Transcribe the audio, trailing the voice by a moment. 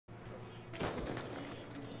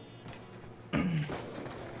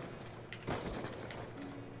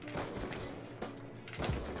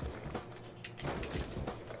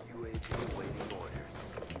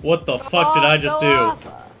What the fuck did I just do?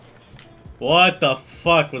 What the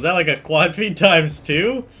fuck? Was that like a quad feed times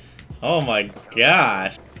 2? Oh my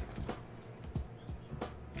gosh.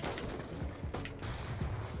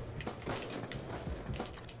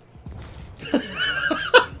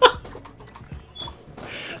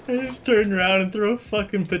 I just turned around and threw a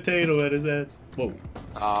fucking potato at his head. Whoa.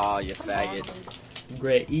 Aw, you faggot.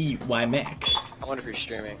 Great E.Y. Mac. I wonder if he's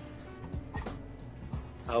streaming.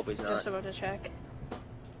 I hope he's not. Just about to check.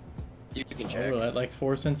 You can check. Oh, I like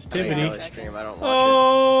 4 I sensitivity. don't stream, I don't watch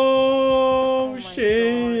Oh, my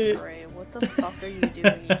shit. God, Ray, what the fuck are you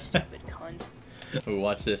doing, you stupid cunt? Oh,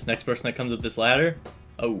 watch this. Next person that comes up this ladder.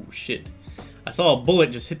 Oh, shit. I saw a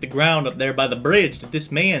bullet just hit the ground up there by the bridge.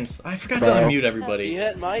 This man's... I forgot to unmute everybody. He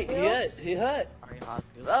hit, Mike. He hit. He hit.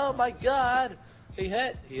 Oh my God. He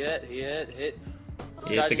hit. He hit. He hit. Hit.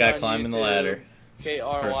 He hit the guy climbing the ladder.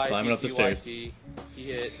 K-R-Y. Climbing up the stairs. He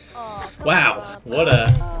hit. Oh, Wow, what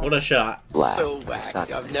a shot. So whack.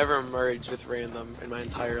 I've never merged with random in my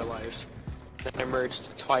entire life. I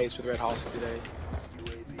merged twice with Red Hoss today.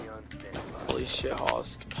 Holy shit,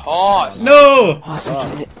 Hoss. Hoss! No! Hoss,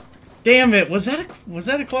 Damn it, was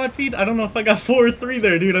that a quad feed? I don't know if I got 4 or 3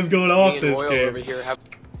 there, dude. I'm going off this game. Over here have...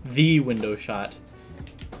 The window shot.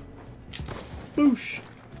 Boosh.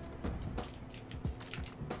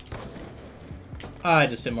 I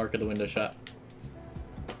just hit marker the window shot.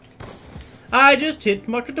 I just hit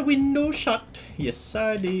marker the window shot. Yes,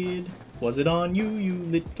 I did. Was it on you, you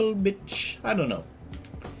little bitch? I don't know.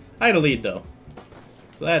 I had a lead, though.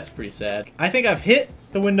 So that's pretty sad. I think I've hit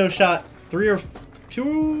the window shot 3 or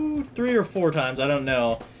 4 times. I don't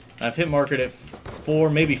know. I've hit markered it 4,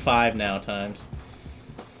 maybe 5 now times.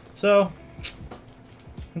 So,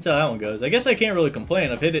 that's how that one goes. I guess I can't really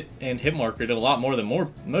complain. I've hit it and hit markered it a lot more than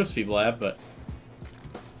most people have, but...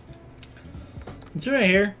 It's right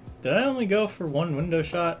here. Did I only go for 1 window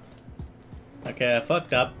shot? Okay, I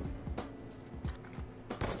fucked up.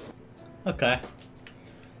 Okay.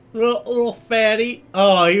 Little fatty.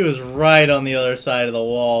 Oh, he was right on the other side of the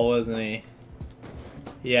wall, wasn't he?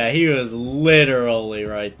 Yeah, he was literally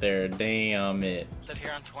right there. Damn it. Sit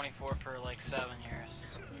here on 24 for like 7 years.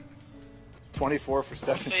 24 for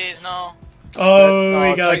 7. Please, no. Oh,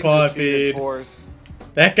 he got a quad feed.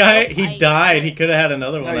 That guy, he died. He could have had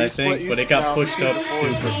another one, I think, but it got pushed up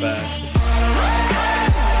super fast.